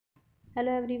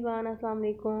Hello everyone, Assalamu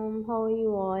alaikum. How are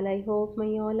you all? I hope my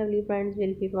all lovely friends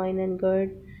will be fine and good.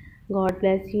 God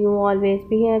bless you. Always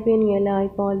be happy in your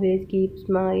life. Always keep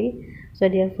smile. So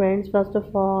dear friends, first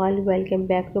of all, welcome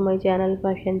back to my channel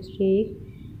Fashion Streak.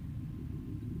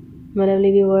 My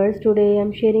lovely viewers, today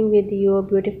I'm sharing with you a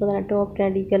beautiful and top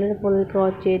trendy colorful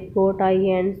crochet bow tie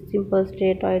and simple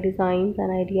straight tie designs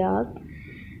and ideas.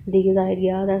 These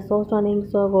ideas are so stunning,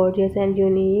 so gorgeous and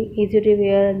unique, easy to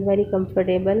wear and very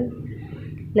comfortable.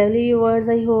 Lovely viewers,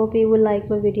 I hope you will like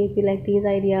my video. If you like these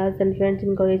ideas, then friends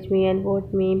encourage me and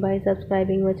vote me by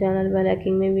subscribing my channel, by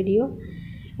liking my video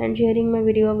and sharing my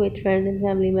video with friends and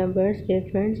family members. Dear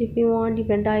friends, if you want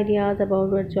different ideas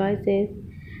about your choices,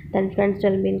 then friends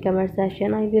tell me in comment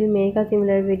section. I will make a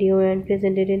similar video and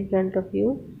present it in front of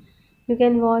you. You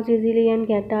can watch easily and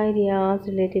get ideas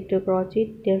related to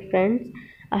crochet. Dear friends,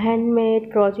 a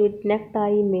handmade crochet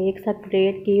necktie makes a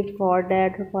great gift for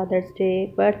Dad or Father's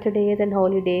Day, birthdays and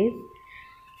holidays.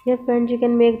 Dear friends, you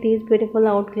can make these beautiful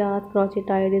outclass crochet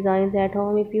tie designs at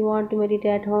home. If you want to make it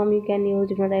at home, you can use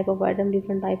different type of item,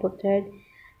 different type of thread.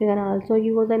 You can also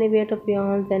use any weight of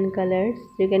yarns and colors.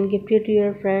 You can gift it to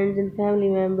your friends and family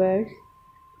members.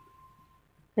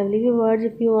 Lovely viewers,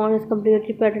 if you want this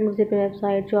completely pattern, visit my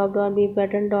website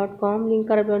shop.bpattern.com.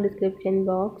 Link are below in description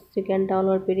box. You can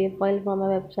download PDF file from my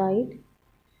website.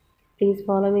 Please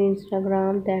follow me on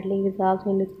Instagram. That link is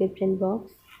also in description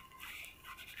box.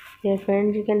 Dear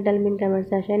friends, you can tell me in comment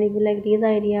section if you like these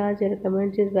ideas. Your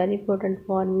comments is very important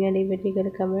for me and even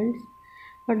your comments.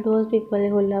 For those people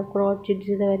who love crochet, this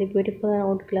is a very beautiful and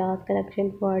outclass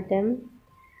collection for them.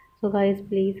 So guys,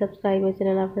 please subscribe my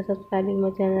channel. After subscribing my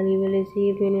channel, you will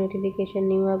receive new notification,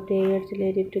 new updates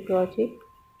related to crochet.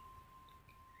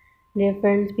 Dear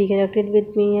friends, be connected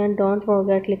with me and don't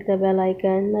forget click the bell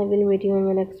icon. I will meet you in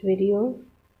my next video.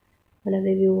 Hello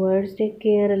viewers, take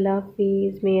care. Allah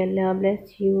Hafiz. May Allah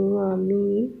bless you.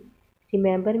 Ameen.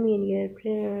 Remember me in your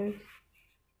prayers.